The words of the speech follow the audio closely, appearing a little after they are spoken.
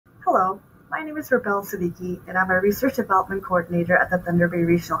Hello, my name is Rabail Siddiqui, and I'm a Research Development Coordinator at the Thunder Bay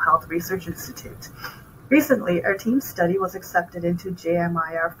Regional Health Research Institute. Recently, our team's study was accepted into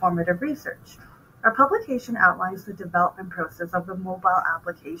JMIR Form Research. Our publication outlines the development process of a mobile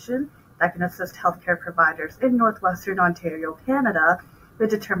application that can assist healthcare providers in Northwestern Ontario, Canada,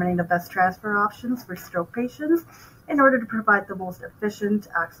 with determining the best transfer options for stroke patients in order to provide the most efficient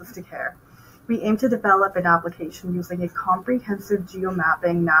access to care. We aim to develop an application using a comprehensive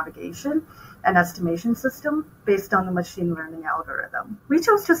geomapping navigation and estimation system based on the machine learning algorithm. We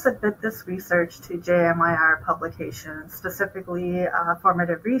chose to submit this research to JMIR Publications, specifically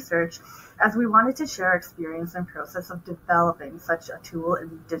formative research, as we wanted to share our experience and process of developing such a tool in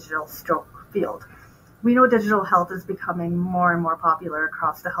the digital stroke field. We know digital health is becoming more and more popular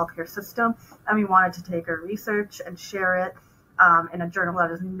across the healthcare system, and we wanted to take our research and share it in a journal that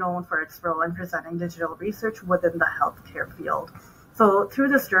is known for its role in presenting digital research within the healthcare field. So through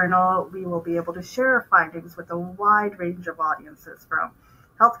this journal, we will be able to share our findings with a wide range of audiences, from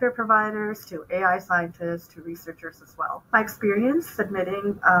healthcare providers to AI scientists to researchers as well. My experience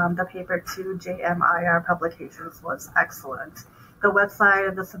submitting the paper to JMIR Publications was excellent. The website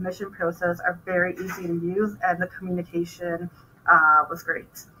and the submission process are very easy to use, and the communication was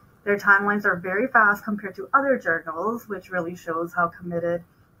great. Their timelines are very fast compared to other journals, which really shows how committed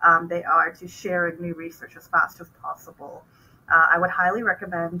they are to sharing new research as fast as possible. I would highly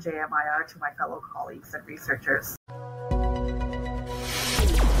recommend JMIR to my fellow colleagues and researchers.